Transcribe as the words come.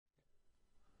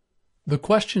The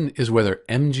question is whether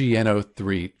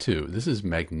MgNO3, this is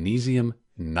magnesium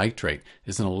nitrate,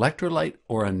 is an electrolyte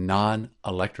or a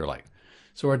non-electrolyte.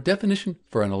 So our definition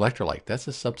for an electrolyte, that's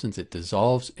a substance that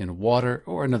dissolves in water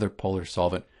or another polar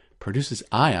solvent, produces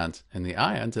ions, and the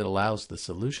ions, it allows the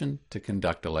solution to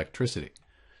conduct electricity.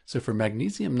 So for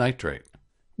magnesium nitrate,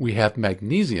 we have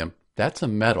magnesium, that's a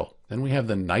metal. Then we have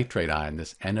the nitrate ion,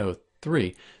 this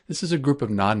NO3. This is a group of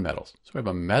nonmetals. So we have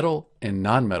a metal and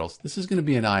nonmetals. This is going to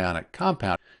be an ionic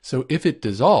compound. So if it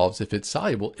dissolves, if it's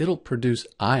soluble, it'll produce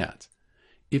ions.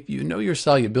 If you know your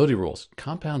solubility rules,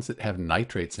 compounds that have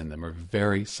nitrates in them are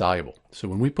very soluble. So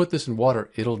when we put this in water,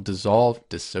 it'll dissolve,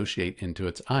 dissociate into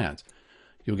its ions.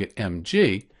 You'll get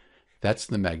Mg, that's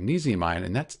the magnesium ion,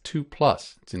 and that's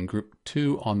 2+. It's in group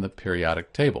 2 on the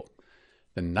periodic table.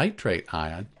 The nitrate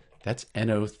ion, that's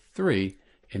NO3,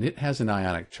 and it has an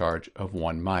ionic charge of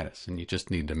 1-, and you just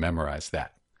need to memorize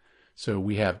that. So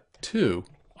we have 2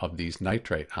 of these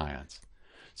nitrate ions.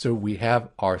 So we have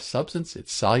our substance,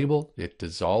 it's soluble, it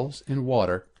dissolves in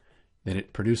water, then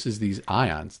it produces these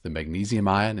ions, the magnesium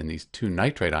ion and these 2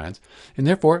 nitrate ions, and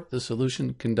therefore the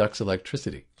solution conducts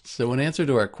electricity. So in answer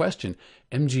to our question,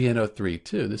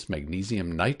 MgNO3, this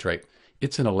magnesium nitrate,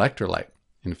 it's an electrolyte.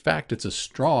 In fact, it's a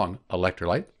strong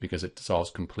electrolyte because it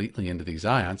dissolves completely into these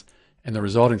ions, and the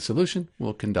resulting solution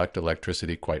will conduct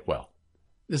electricity quite well.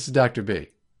 This is Dr. B,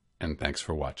 and thanks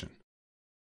for watching.